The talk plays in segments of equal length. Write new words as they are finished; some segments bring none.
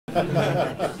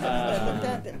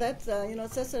That's you know,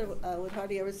 Cesar would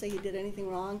hardly ever say he did anything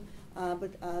wrong,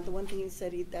 but the one thing he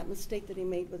said, that mistake that he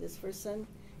made with his first son,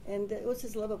 and it was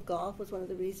his love of golf was one of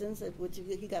the reasons, which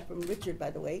he got from Richard, by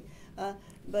the way.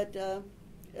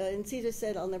 And Cesar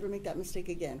said, "I'll never make that mistake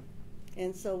again."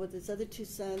 And so with his other two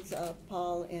sons,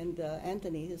 Paul and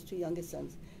Anthony, his two youngest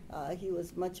sons, he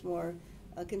was much more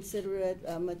considerate,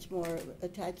 much more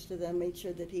attached to them, made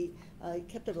sure that he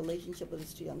kept a relationship with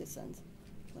his two youngest sons.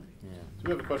 Yeah. So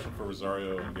we have a question for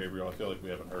Rosario and Gabriel. I feel like we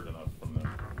haven't heard enough from them.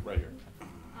 Right here.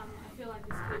 I feel like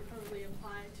this could probably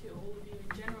apply to all of you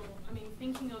in general. I mean,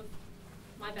 thinking of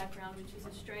my background, which is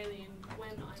Australian,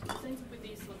 when I'm presented with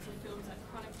these sorts of films that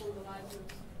chronicle the lives of,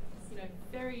 you know,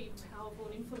 very powerful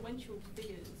and influential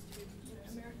figures to, you know,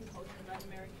 American culture and Latin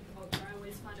American culture, I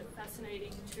always find it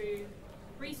fascinating to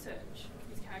research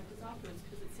these characters afterwards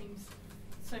because it seems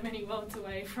so many worlds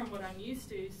away from what I'm used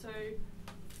to. So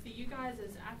for you guys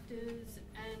as actors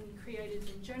and creators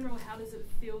in general, how does it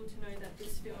feel to know that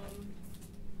this film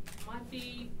might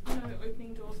be, you know,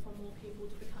 opening doors for more people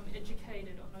to become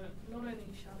educated on not only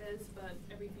Chavez, but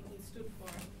everything he stood for,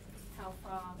 and how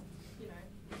far, you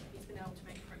know, he's been able to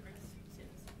make progress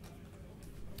since?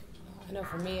 I know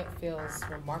for me it feels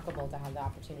remarkable to have the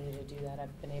opportunity to do that.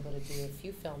 I've been able to do a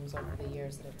few films over the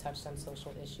years that have touched on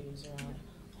social issues around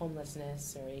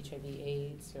homelessness or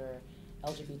HIV/AIDS or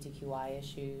LGBTQI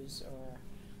issues or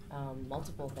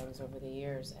multiple things over the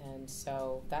years, and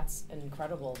so that's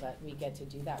incredible that we get to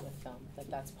do that with film,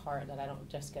 that's part that I don't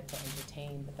just get to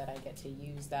entertain, but that I get to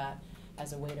use that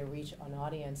as a way to reach an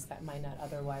audience that might not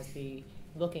otherwise be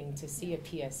looking to see a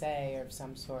PSA of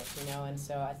some sort, you know. And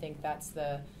so I think that's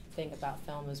the thing about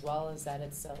film as well, is that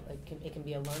it can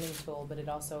be a learning tool, but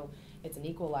it's an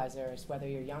equalizer. It's whether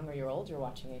you're young or you're old, you're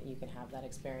watching it, you can have that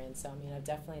experience. So I mean,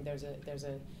 definitely there's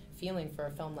a feeling for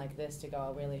a film like this to go,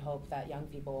 I really hope that young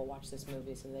people will watch this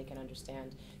movie so they can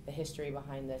understand the history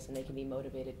behind this, and they can be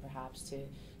motivated perhaps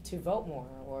to vote more,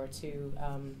 or to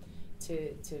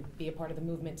be a part of the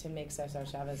movement to make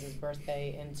CESAR Chavez's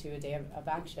birthday into a day of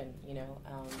action, you know,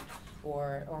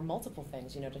 or multiple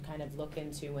things, you know, to kind of look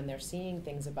into when they're seeing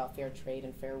things about fair trade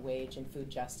and fair wage and food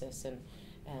justice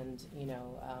and you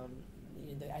know,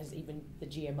 as even the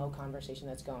GMO conversation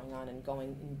that's going on, and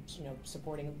you know,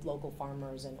 supporting local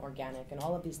farmers and organic and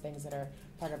all of these things that are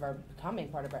becoming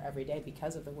part of our everyday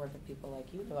because of the work of people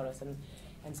like you, Dolores, and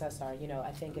Cesar. You know,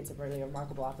 I think it's a really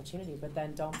remarkable opportunity. But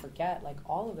then don't forget, like,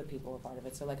 all of the people are part of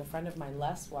it. So like a friend of mine,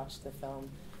 Les, watched the film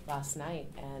last night,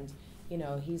 and you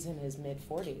know, he's in his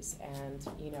mid-40s, and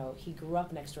you know, he grew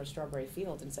up next to a strawberry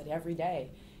field, and said every day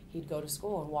he'd go to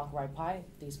school and walk right by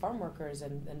these farm workers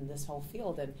and this whole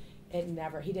field, and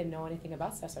he didn't know anything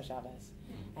about CESAR Chavez.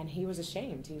 And he was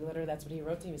ashamed. That's what he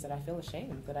wrote to me. He said, I feel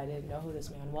ashamed that I didn't know who this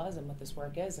man was and what this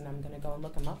work is, and I'm going to go and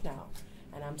look him up now.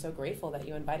 And I'm so grateful that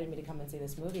you invited me to come and see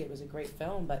this movie. It was a great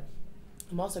film, but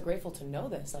I'm also grateful to know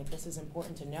this. Like, this is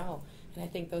important to know. And I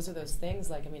think those are those things,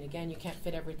 like, I mean, again, you can't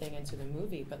fit everything into the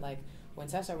movie, but like, when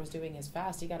Cesar was doing his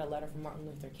fast, he got a letter from Martin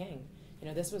Luther King. You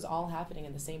know, this was all happening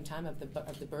at the same time of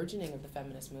the burgeoning of the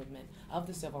feminist movement, of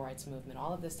the civil rights movement.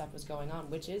 All of this stuff was going on,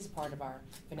 which is part of our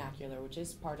vernacular, which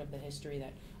is part of the history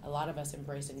that a lot of us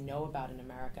embrace and know about in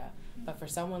America. But for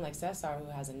someone like Cesar,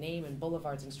 who has a name and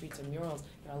boulevards and streets and murals,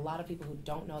 there are a lot of people who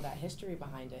don't know that history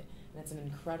behind it. And it's an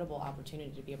incredible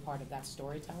opportunity to be a part of that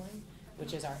storytelling,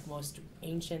 which is our most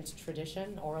ancient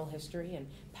tradition, oral history, and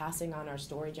passing on our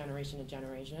story generation to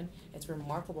generation. It's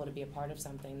remarkable to be a part of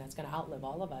something that's going to outlive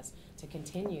all of us, to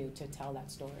continue to tell that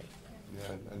story.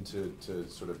 Yeah, and to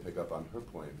sort of pick up on her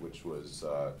point, which was,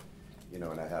 you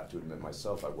know, and I have to admit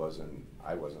myself, I wasn't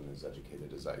as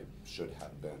educated as I should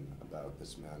have been about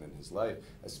this man and his life,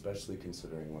 especially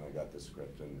considering when I got the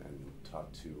script and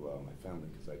talked to my family,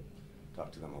 because I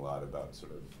talked to them a lot about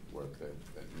sort of work that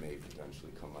may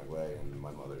potentially come my way, and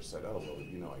my mother said, oh, well,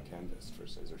 you know, I canvassed for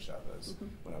CESAR Chavez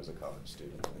when I was a college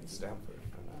student in Stanford.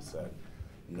 And I said,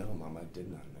 no, Mom, I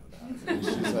did not know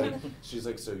that. And she's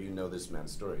like, so you know this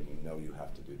man's story, you know you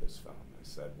have to do this film. I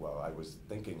said, well, I was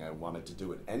thinking I wanted to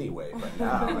do it anyway, but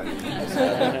now, I mean, it's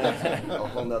a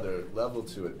whole nother level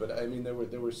to it. But I mean,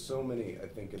 there were so many, I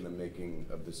think, in the making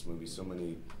of this movie, so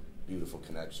many beautiful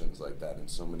connections like that, and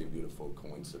so many beautiful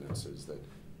coincidences that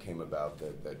came about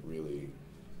that really,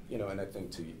 you know, and I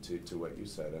think to what you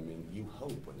said, I mean, you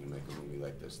hope when you make a movie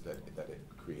like this that it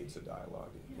creates a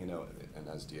dialogue, you know, and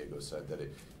as Diego said,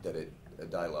 a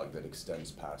dialogue that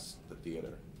extends past the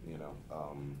theater, you know,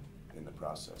 in the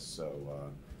process.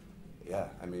 So yeah,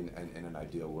 I mean, in an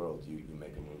ideal world, you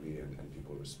make a movie and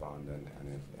people respond,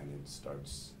 and it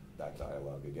starts that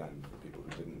dialogue again for people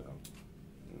who didn't know.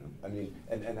 I mean,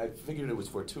 and I figured it was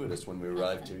fortuitous when we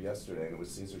arrived here yesterday, and it was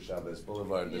CESAR Chavez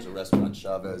Boulevard, and there's a restaurant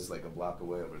Chavez like a block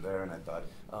away over there, and I thought,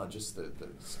 oh, just the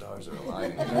stars are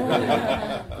aligning in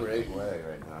a great way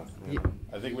right now. Yeah.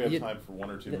 I think we have time for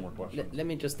one or two more questions. Let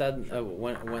me just add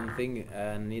one thing,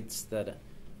 and it's that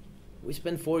we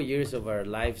spent 4 years of our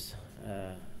lives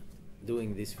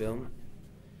doing this film.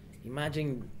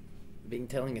 Imagine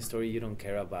telling a story you don't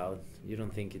care about, you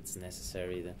don't think it's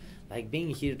necessary. Like being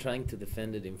here trying to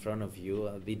defend it in front of you,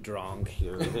 I'll be drunk. I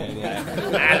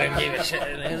don't give a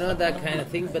shit, you know, that kind of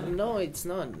thing. But no, it's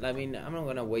not. I mean, I'm not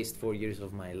going to waste 4 years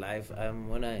of my life. I'm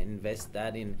going to invest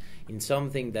that in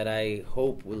something that I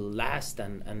hope will last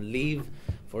and live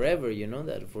forever, you know,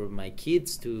 that for my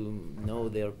kids to know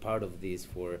they're part of this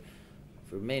for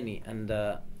many. And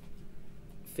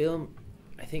film,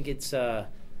 I think it's a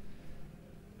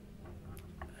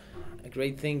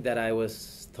great thing that I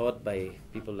was taught by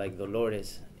people like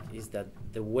Dolores is that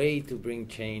the way to bring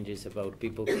change is about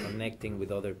people connecting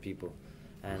with other people,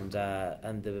 and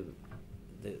the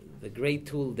great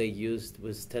tool they used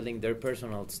was telling their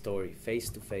personal story face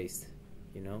to face,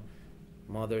 you know,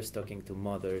 mothers talking to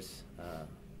mothers,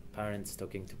 parents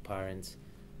talking to parents,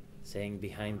 saying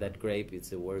behind that grape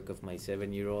it's the work of my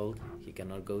 7-year-old. He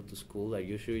cannot go to school. Are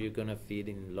you sure you're gonna feed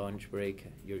in lunch break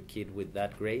your kid with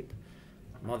that grape?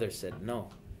 Mother said no.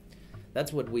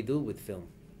 That's what we do with film.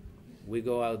 We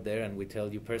go out there and we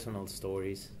tell you personal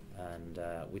stories, and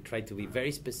we try to be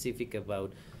very specific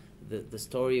about the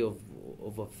story of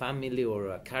a family or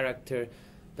a character,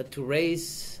 but to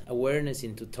raise awareness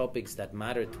into topics that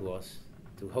matter to us,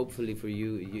 to hopefully for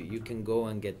you can go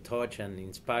and get touched and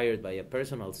inspired by a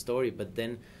personal story, but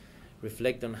then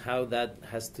reflect on how that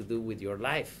has to do with your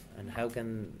life, and how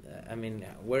can, I mean,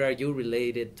 where are you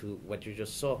related to what you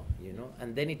just saw, you know?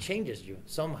 And then it changes you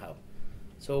somehow.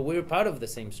 So we're part of the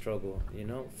same struggle, you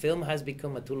know? Film has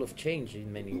become a tool of change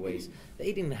in many ways.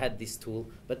 They didn't have this tool,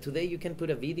 but today you can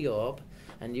put a video up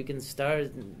and you can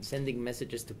start sending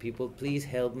messages to people, please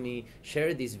help me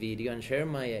share this video and share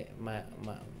my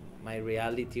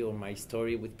reality or my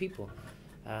story with people.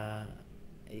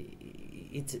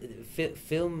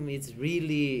 Film is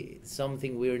really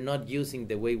something we're not using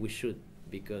the way we should,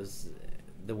 because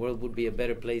the world would be a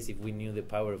better place if we knew the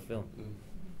power of film.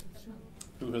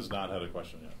 Who has not had a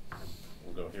question yet?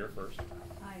 We'll go here first.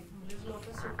 Hi, I'm Liz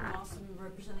Lopez here from Austin,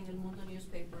 representing El Mundo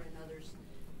newspaper and others.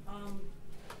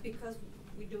 Because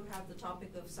we do have the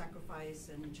topic of sacrifice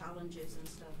and challenges and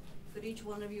stuff, could each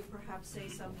one of you perhaps say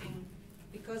something,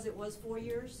 because it was 4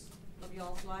 years of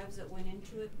y'all's lives that went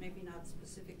into it, maybe not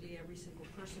specifically every single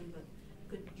person, but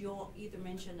could you all either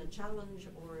mention a challenge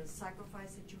or a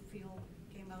sacrifice that you feel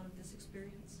came out of this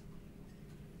experience?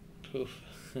 Oof.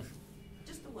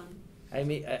 Just the one. I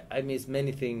miss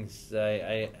many things.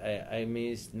 I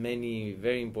missed many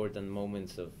very important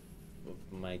moments of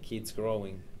my kids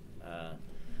growing.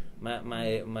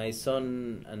 My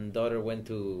son and daughter went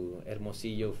to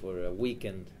Hermosillo for a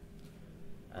weekend,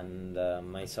 and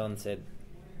my son said,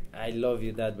 I love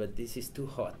you, Dad, but this is too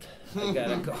hot. I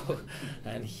gotta go.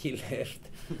 And he left.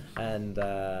 And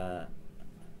but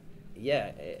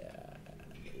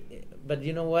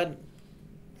you know what?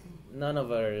 None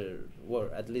of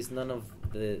at least none of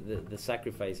the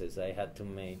sacrifices I had to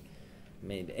make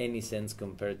made any sense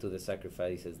compared to the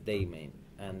sacrifices they made.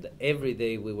 And every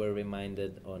day we were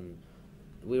reminded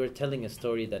we were telling a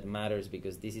story that matters,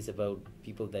 because this is about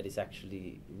people that is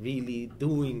actually really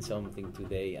doing something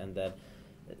today, and that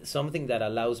something that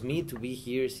allows me to be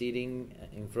here sitting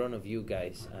in front of you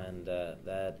guys. And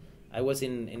that I was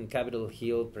in Capitol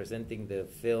Hill presenting the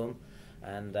film,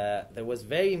 and there was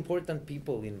very important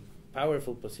people in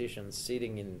powerful positions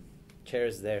sitting in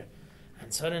chairs there,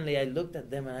 and suddenly I looked at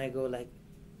them and I go like,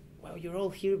 wow, you're all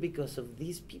here because of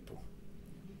these people,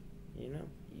 you know?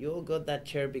 You all got that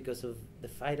chair because of the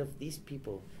fight of these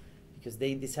people, because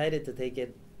they decided to take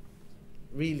it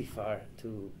really far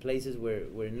to places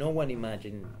where no one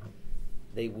imagined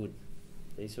they would.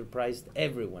 They surprised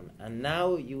everyone, and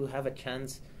now you have a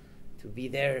chance to be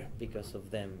there because of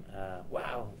them.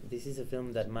 Wow, this is a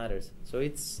film that matters. So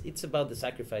it's about the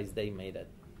sacrifice they made.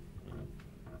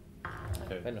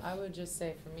 Okay. I would just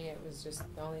say, for me, it was just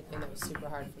the only thing that was super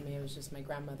hard for me. It was just my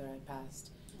grandmother had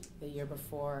passed the year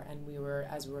before, and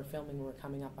as we were filming, we were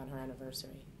coming up on her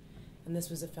anniversary, and this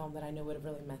was a film that I knew would have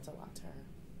really meant a lot to her.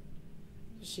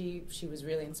 She was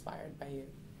really inspired by you,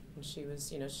 and she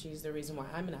was, she's the reason why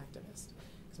I'm an activist.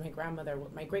 Because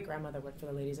my great grandmother worked for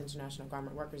the Ladies International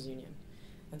Garment Workers Union,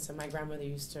 and so my grandmother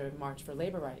used to march for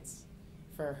labor rights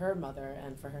for her mother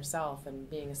and for herself, and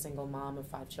being a single mom of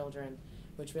 5 children,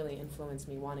 which really influenced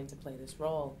me wanting to play this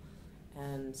role.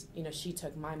 And, you know, she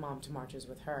took my mom to marches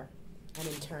with her, and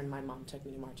in turn, my mom took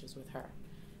me to marches with her.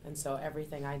 And so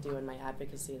everything I do in my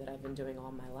advocacy that I've been doing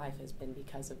all my life has been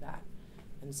because of that.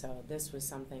 And so this was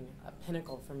something, a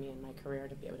pinnacle for me in my career,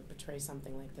 to be able to portray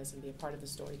something like this and be a part of the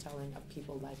storytelling of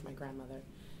people like my grandmother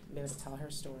and be able to tell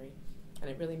her story. And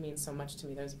it really means so much to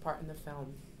me. There's a part in the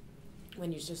film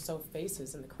when you just saw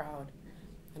faces in the crowd,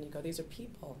 and you go, these are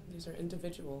people, these are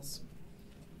individuals.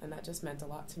 And that just meant a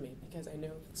lot to me, because I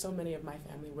knew so many of my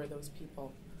family were those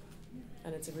people.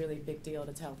 And it's a really big deal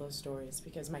to tell those stories,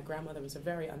 because my grandmother was a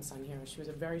very unsung hero. She was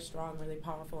a very strong, really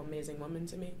powerful, amazing woman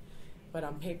to me. But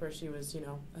on paper, she was, you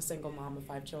know, a single mom of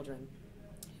 5 children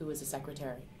who was a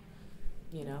secretary,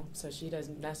 you know. So she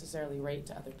doesn't necessarily rate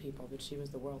to other people, but she was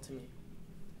the world to me.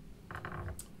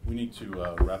 We need to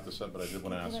wrap this up, but I did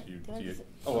want to ask you.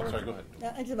 Oh, I'm sorry. Go ahead.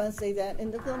 I just want to say that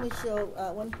in the film we show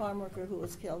one farm worker who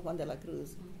was killed, Juan de la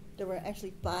Cruz. There were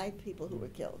actually 5 people who were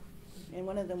killed, and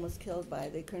one of them was killed by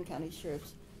the Kern County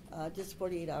sheriffs just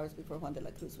 48 hours before Juan de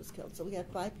la Cruz was killed. So we had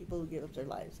 5 people who gave up their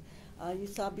lives. You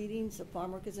saw beatings of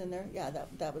farm workers in there. Yeah,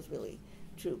 that was really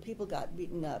true. People got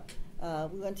beaten up.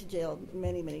 We went to jail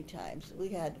many, many times. We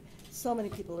had so many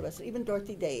people arrested. Even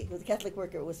Dorothy Day, who was a Catholic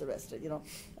worker, was arrested. You know,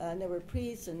 and there were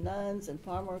priests and nuns and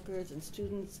farm workers and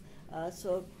students.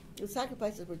 So the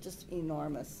sacrifices were just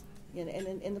enormous. And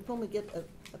in the film we get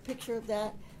a picture of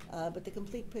that, but the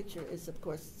complete picture is, of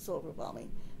course, so overwhelming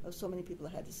of so many people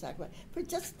that had to sacrifice for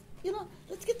just, you know,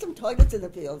 let's get some toilets in the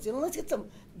fields. You know, let's get some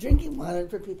drinking water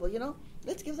for people. You know,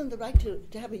 let's give them the right to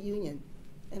have a union.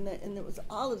 And there was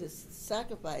all of this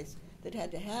sacrifice that had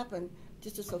to happen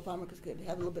just so farm workers could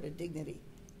have a little bit of dignity.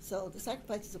 So the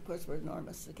sacrifices, of course, were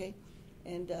enormous, okay?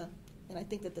 And I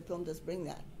think that the film does bring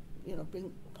that, you know,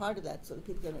 bring part of that so that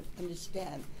people can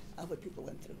understand what people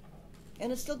went through.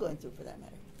 And it's still going through, for that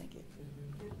matter. Thank you.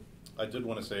 I did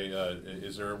want to say,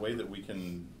 is there a way that we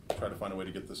can try to find a way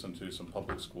to get this into some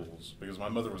public schools? Because my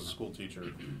mother was a school teacher,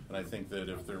 and I think that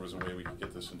if there was a way we could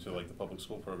get this into like the public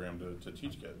school program to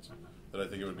teach kids, that I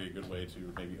think it would be a good way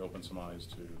to maybe open some eyes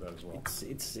to that as well.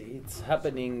 It's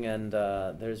happening, and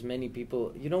there's many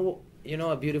people. You know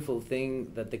a beautiful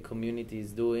thing that the community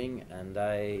is doing, and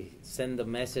I send a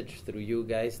message through you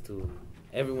guys to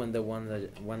everyone that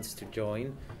wants to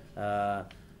join.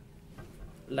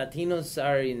 Latinos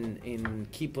are in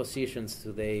key positions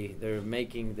today. They're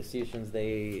making decisions.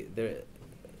 There's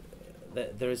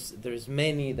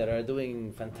many that are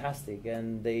doing fantastic,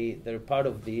 and they're part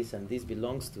of this, and this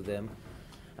belongs to them.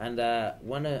 And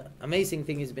one amazing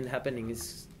thing has been happening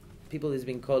is people has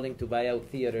been calling to buy out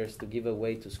theaters to give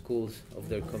away to schools of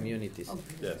their communities.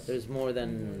 Yes. There's more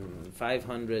than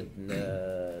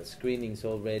 500 screenings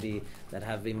already that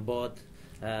have been bought.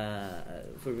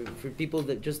 For people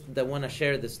that want to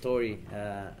share the story,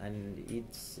 and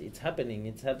it's happening,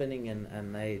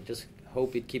 and I just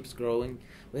hope it keeps growing.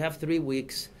 We have 3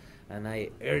 weeks, and I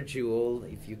urge you all,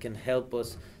 if you can help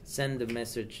us, send the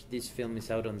message. This film is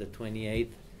out on the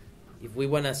 28th. If we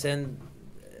want to send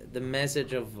the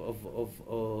message of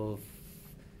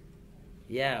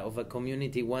a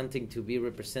community wanting to be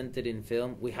represented in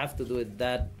film, we have to do it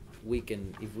that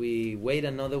weekend. If we wait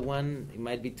another one, it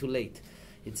might be too late.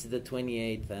 It's the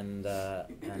 28th, and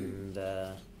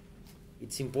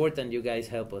it's important you guys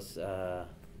help us.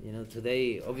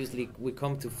 Today, obviously, we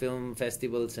come to film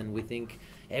festivals and we think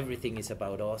everything is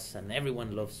about us and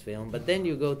everyone loves film. But then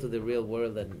you go to the real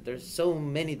world and there's so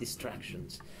many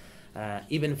distractions.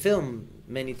 Even film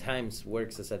many times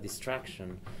works as a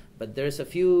distraction. But there's a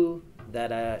few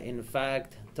that, in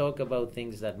fact, talk about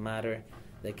things that matter,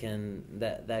 that can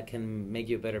make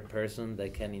you a better person,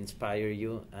 that can inspire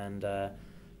you, and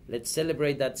let's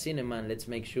celebrate that cinema and let's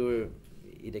make sure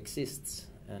it exists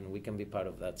and we can be part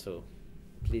of that. So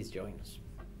please join us.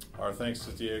 Our thanks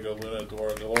to Diego Luna,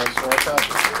 Dolores Huerta,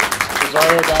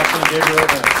 Rosario Dawson, and Gabriel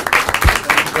Pena.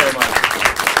 Thank you very much.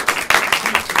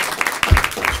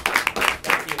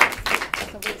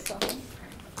 Somebody saw him?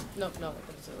 No. Oh,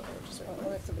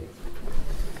 that's amazing.